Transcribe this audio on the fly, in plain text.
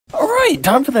Alright,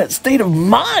 time for that state of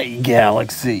my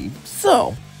galaxy.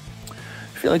 So, I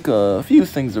feel like a few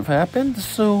things have happened,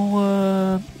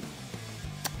 so,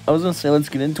 I was gonna say let's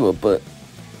get into it, but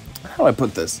how do I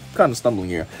put this? I'm kind of stumbling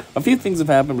here. A few things have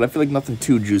happened, but I feel like nothing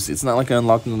too juicy. It's not like I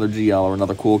unlocked another GL or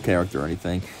another cool character or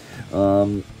anything.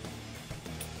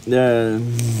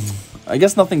 I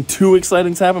guess nothing too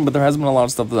exciting's happened, but there has been a lot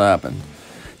of stuff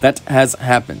that has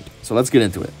happened. So let's get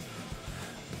into it.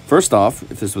 First off,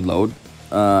 if this would load,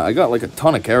 I got like a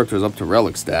ton of characters up to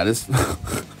relic status.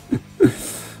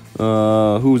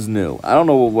 Who's new? I don't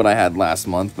know what I had last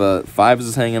month, but Fives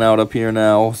is hanging out up here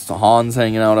now. Han's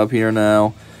hanging out up here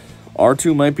now.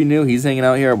 R2 might be new. He's hanging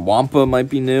out here. Wampa might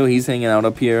be new. He's hanging out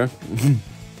up here.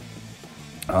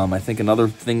 I think another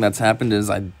thing that's happened is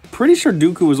I'm pretty sure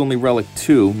Dooku was only Relic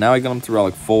 2. Now I got him to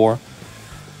Relic 4.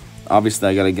 Obviously,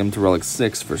 I got to get him to Relic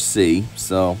 6 for C.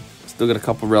 So, still got a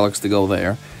couple relics to go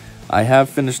there. I have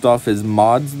finished off his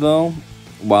mods, though,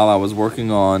 while I was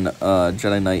working on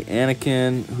Jedi Knight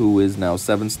Anakin, who is now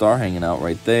 7-star, hanging out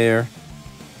right there.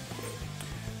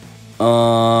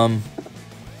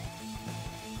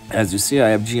 As you see, I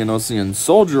have Geonosian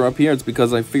Soldier up here. It's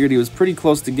because I figured he was pretty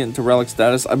close to getting to relic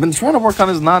status. I've been trying to work on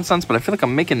his nonsense, but I feel like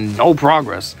I'm making no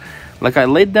progress. Like, I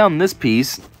laid down this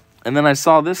piece, and then I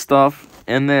saw this stuff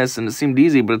and this, and it seemed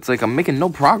easy, but it's like I'm making no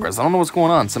progress. I don't know what's going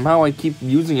on. Somehow I keep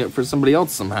using it for somebody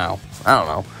else somehow. I don't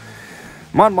know.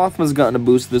 Mon Mothma's gotten a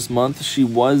boost this month. She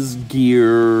was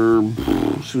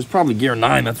probably gear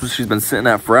 9. That's what she's been sitting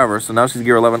at forever. So now she's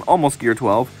gear 11, almost gear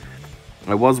 12.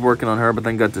 I was working on her, but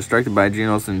then got distracted by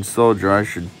Geonosian Soldier. I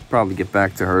should probably get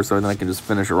back to her, so then I can just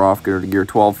finish her off, get her to gear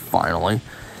 12, finally.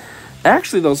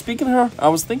 Actually, though, speaking of her, I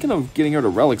was thinking of getting her to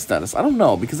relic status. I don't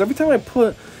know, because every time I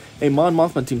put a Mon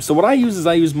Mothma team... So what I use is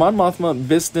I use Mon Mothma,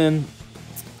 Bistan,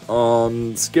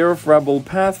 Scarif Rebel,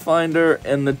 Pathfinder,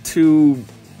 and the 2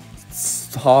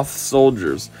 Hoth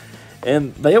soldiers.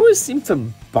 And they always seem to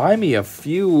buy me a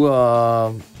few...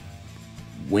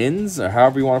 wins, or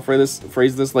however you want to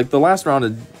phrase this. Like the last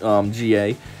round of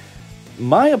GA,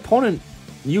 my opponent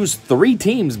used 3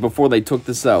 teams before they took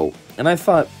this out, and I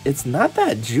thought, it's not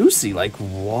that juicy. Like,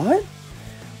 what?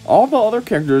 All the other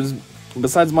characters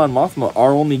besides Mon Mothma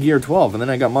are only gear 12, and then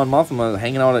I got Mon Mothma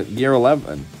hanging out at gear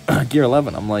 11. Gear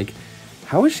 11. I'm like,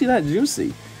 how is she that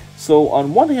juicy? So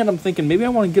on one hand, I'm thinking maybe I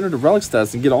want to get her to relic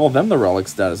status and get all of them to relic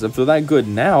status. If they're that good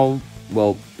now,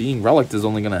 well, being relic is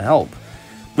only going to help.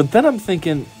 But then I'm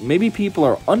thinking, maybe people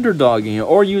are underdogging it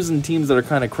or using teams that are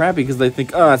kind of crappy because they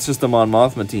think, oh, it's just a Mon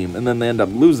Mothma team. And then they end up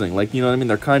losing. Like, you know what I mean?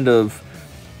 They're kind of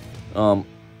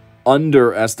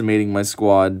underestimating my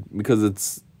squad because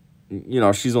it's, you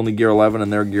know, she's only gear 11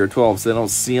 and they're gear 12. So they don't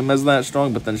see him as that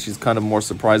strong, but then she's kind of more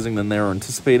surprising than they were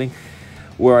anticipating.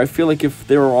 Where I feel like if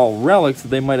they were all relics,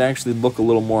 they might actually look a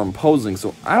little more imposing.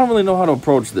 So I don't really know how to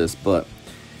approach this, but...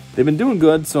 they've been doing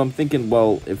good, so I'm thinking,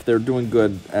 well, if they're doing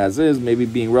good as is, maybe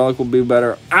being relic will be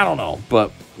better. I don't know,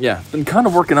 but yeah, it's been kind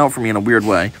of working out for me in a weird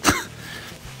way.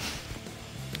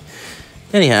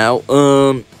 Anyhow,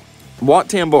 Wat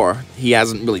Tambor, he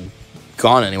hasn't really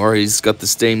gone anywhere. He's got the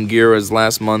same gear as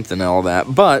last month and all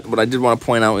that. But what I did want to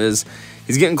point out is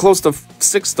he's getting close to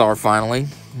 6-star finally.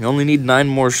 You only need 9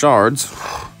 more shards.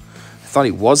 I thought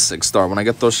he was 6-star. When I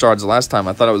got those shards last time,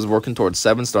 I thought I was working towards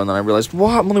 7-star, and then I realized,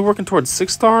 what? I'm only working towards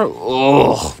 6-star?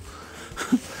 Ugh.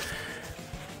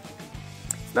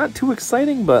 Not too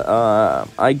exciting, but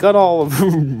I got all of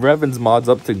Revan's mods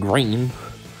up to green.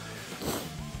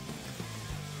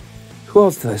 Who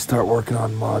else did I start working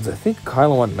on mods? I think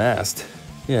Kylo Unmasked.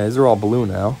 Yeah, these are all blue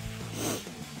now.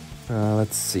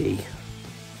 Let's see.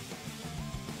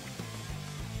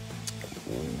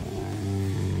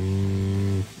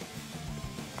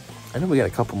 I know we got a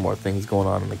couple more things going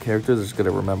on in the characters. I just got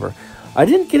to remember. I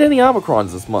didn't get any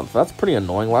Omicrons this month. That's pretty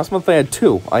annoying. Last month I had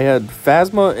 2. I had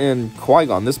Phasma and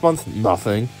Qui-Gon. This month,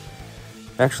 nothing.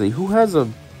 Actually, who has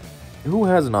an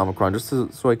Omicron? Just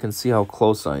so I can see how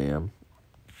close I am.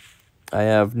 I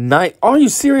have 9. Oh, are you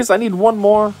serious? I need 1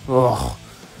 more? Ugh.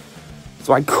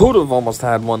 So I could have almost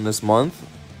had 1 this month.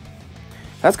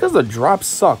 That's because the drops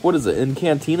suck. What is it? In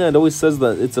Cantina, it always says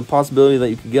that it's a possibility that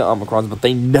you can get Omicrons, but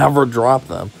they never drop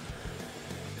them.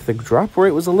 If the drop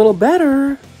rate was a little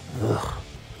better... Ugh.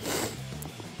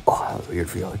 Oh, that was a weird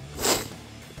feeling.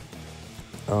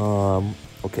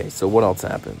 Okay, so what else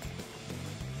happened?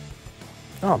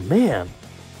 Oh, man.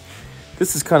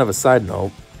 This is kind of a side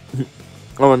note.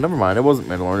 Oh, never mind. It wasn't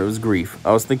Mandalorian. It was Grief.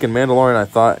 I was thinking Mandalorian I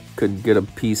thought could get a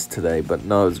piece today, but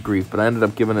no, it was Grief. But I ended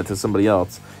up giving it to somebody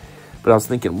else. But I was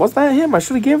thinking, was that him? I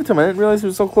should have gave it to him. I didn't realize he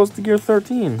was so close to gear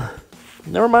 13.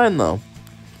 Never mind, though.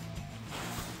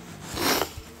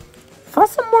 Thought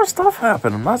some more more stuff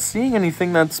happen. I'm not seeing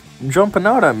anything that's jumping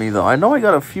out at me, though. I know I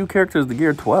got a few characters to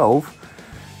gear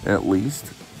 12, at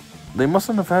least. They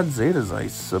mustn't have had Zetas, I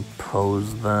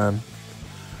suppose, then.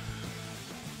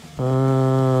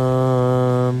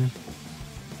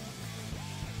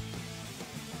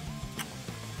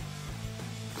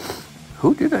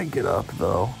 Who did I get up,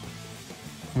 though?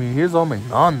 I mean, here's all my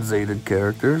non-Zated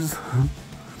characters.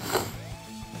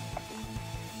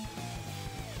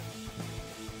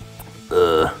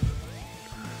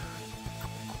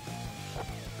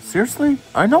 Seriously?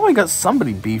 I know I got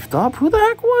somebody beefed up. Who the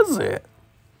heck was it?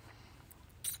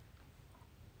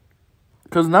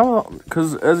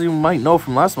 Because as you might know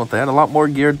from last month, I had a lot more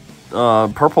geared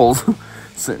purples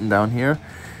sitting down here.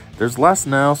 There's less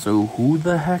now, so who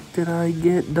the heck did I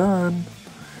get done?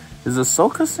 Is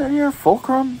Ahsoka sitting here?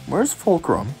 Fulcrum? Where's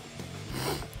Fulcrum?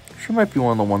 She might be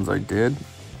one of the ones I did.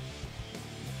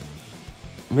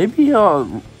 Maybe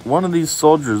one of these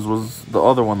soldiers was the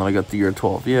other one that I got the year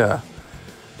 12. Yeah.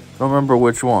 Don't remember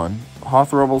which one.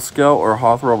 Hoth Rebel Scout or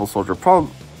Hoth Rebel Soldier.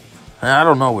 Probably. I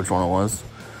don't know which one it was.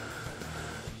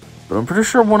 But I'm pretty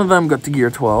sure one of them got to gear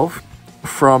 12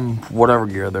 from whatever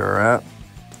gear they're at.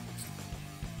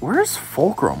 Where's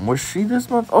Fulcrum? Was she this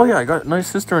month? Oh, yeah, I got my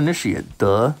sister Initiate.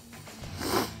 Duh.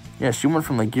 Yeah, she went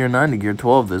from like gear 9 to gear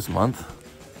 12 this month.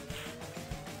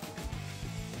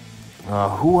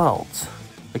 Who else?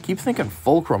 I keep thinking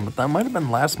Fulcrum, but that might have been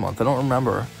last month. I don't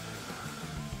remember.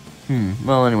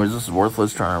 Well, anyways, this is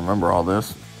worthless trying to remember all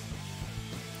this.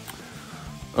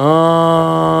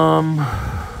 Oh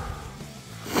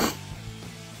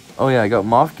yeah, I got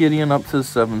Moff Gideon up to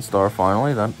 7-star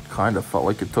finally. That kind of felt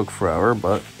like it took forever,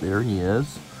 but there he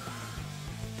is.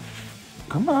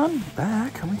 Come on,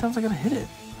 back. How many times I gotta hit it?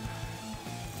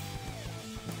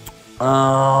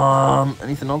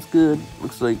 Anything else good?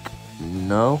 Looks like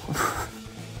no.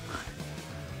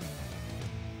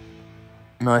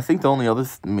 No, I think the only other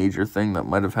major thing that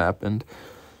might have happened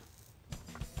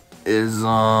is,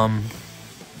 yeah,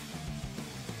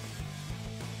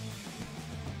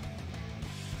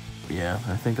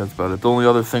 I think that's about it. The only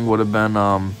other thing would have been,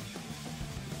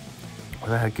 where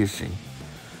the heck is she?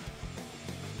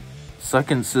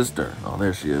 Second Sister. Oh,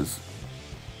 there she is.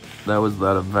 That was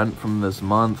that event from this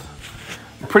month.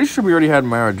 I'm pretty sure we already had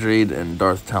Mara Jade and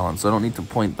Darth Talon, so I don't need to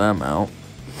point them out.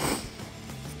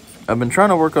 I've been trying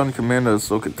to work on Commander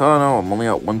Ahsoka Tano. I'm only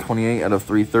at 128 out of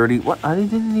 330. What? I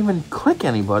didn't even click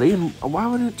anybody. And why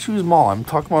would it choose Maul? I'm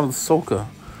talking about Ahsoka.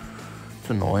 It's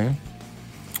annoying.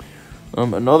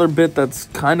 Another bit that's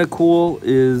kind of cool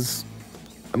is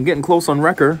I'm getting close on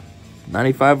Wrecker.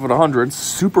 95 out of 100.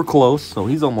 Super close. So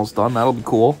he's almost done. That'll be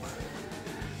cool.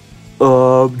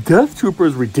 Death Trooper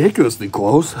is ridiculously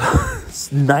close.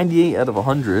 It's 98 out of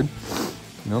 100.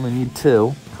 You only need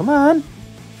 2. Come on.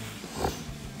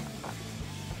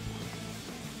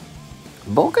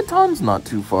 Bo-Katan's not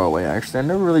too far away, actually. I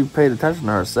never really paid attention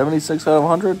to her. 76 out of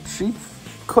 100. She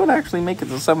could actually make it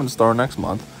to 7-star next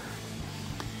month.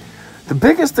 The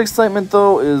biggest excitement,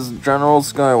 though, is General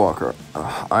Skywalker.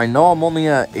 I know I'm only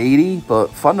at 80, but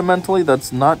fundamentally,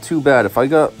 that's not too bad. If I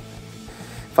get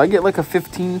like a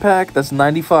 15-pack, that's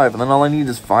 95, and then all I need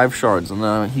is 5 shards, and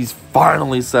then he's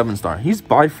finally 7-star. He's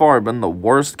by far been the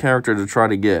worst character to try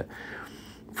to get.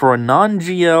 For a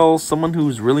non-GL, someone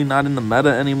who's really not in the meta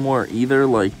anymore either,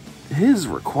 like, his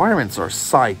requirements are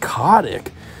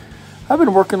psychotic. I've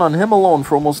been working on him alone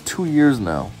for almost 2 years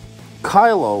now.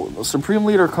 Kylo, Supreme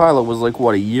Leader Kylo was like,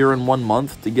 what, a year and 1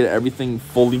 month to get everything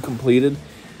fully completed?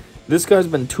 This guy's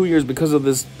been 2 years because of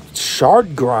this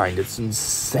shard grind. It's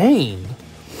insane.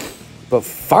 But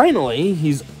finally,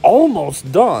 he's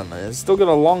almost done. It's still got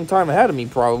a long time ahead of me,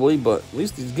 probably, but at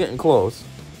least he's getting close.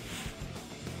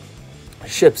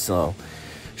 Ships, though.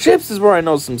 Ships is where I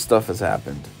know some stuff has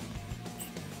happened.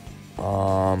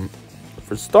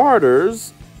 For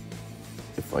starters,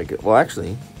 if I get... Well,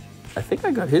 actually, I think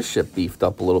I got his ship beefed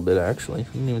up a little bit, actually. I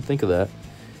didn't even think of that.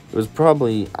 It was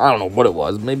probably... I don't know what it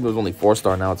was. Maybe it was only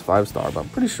 4-star, now it's 5-star, but I'm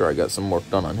pretty sure I got some work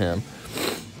done on him.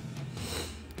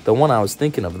 The one I was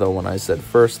thinking of, though, when I said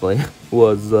firstly,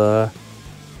 was,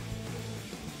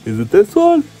 is it this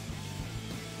one?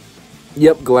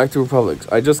 Yep, Galactic Republic.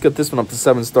 I just got this one up to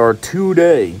 7-star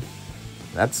today.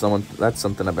 That's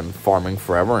something I've been farming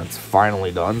forever, and it's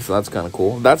finally done, so that's kind of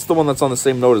cool. That's the one that's on the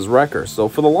same note as Wrecker, so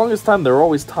for the longest time, they were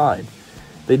always tied.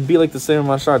 They'd be like the same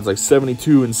amount of shards, like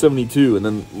 72 and 72, and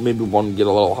then maybe one would get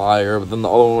a little higher, but then the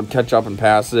other one would catch up and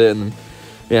pass it, and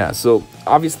yeah, so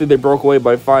obviously they broke away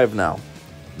by 5 now.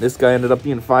 This guy ended up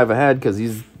being 5 ahead because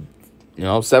he's,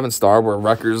 7-star, where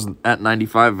Wrecker's at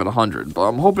 95 at 100. But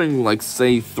I'm hoping, like,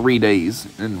 say 3 days,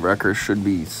 and Wrecker should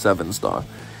be 7-star.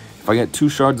 If I get 2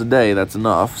 shards a day, that's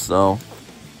enough, so.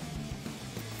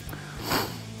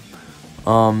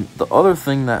 The other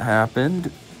thing that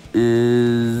happened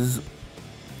is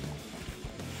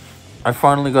I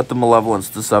finally got the Malevolence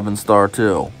to 7-star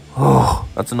too. Oh,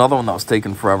 that's another one that was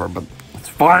taking forever, but it's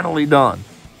finally done.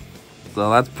 So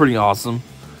that's pretty awesome.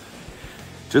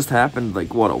 Just happened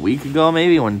like, what, a week ago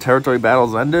maybe, when territory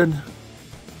battles ended?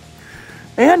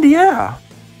 And yeah,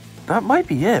 that might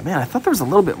be it. Man, I thought there was a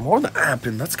little bit more that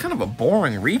happened. That's kind of a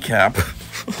boring recap.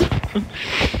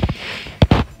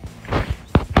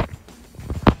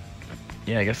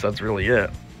 Yeah, I guess that's really it.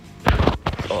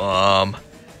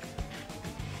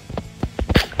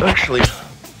 Actually,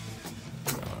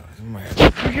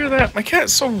 you hear that? My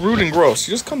cat's so rude and gross.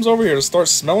 She just comes over here to start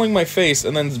smelling my face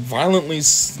and then violently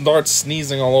starts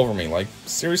sneezing all over me. Like,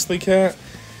 seriously, cat?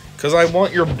 Because I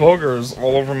want your boogers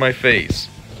all over my face.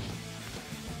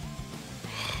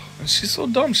 And she's so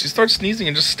dumb. She starts sneezing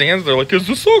and just stands there like, is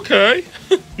this okay?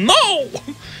 No!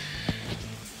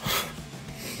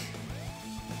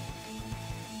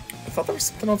 I thought there was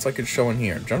something else I could show in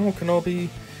here. General Kenobi.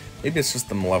 Maybe it's just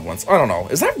the Malevolence. I don't know.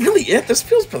 Is that really it? This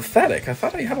feels pathetic. I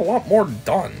thought I had a lot more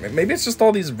done. Maybe it's just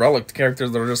all these relic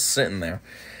characters that are just sitting there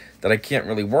that I can't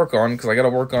really work on because I got to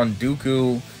work on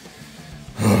Dooku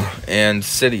and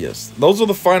Sidious. Those are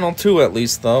the final 2 at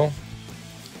least, though.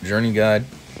 Journey Guide.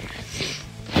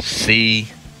 C.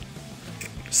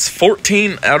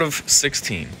 14 out of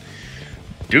 16.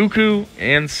 Dooku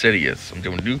and Sidious. I'm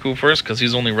doing Dooku first because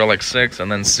he's only Relic 6,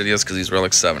 and then Sidious because he's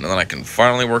Relic 7. And then I can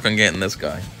finally work on getting this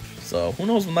guy. So, who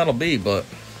knows when that'll be, but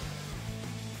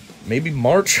maybe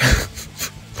March?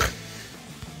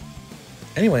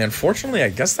 Anyway, unfortunately, I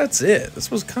guess that's it.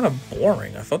 This was kind of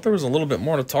boring. I thought there was a little bit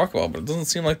more to talk about, but it doesn't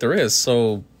seem like there is.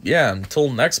 So, yeah, until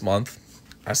next month,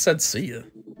 I said see ya.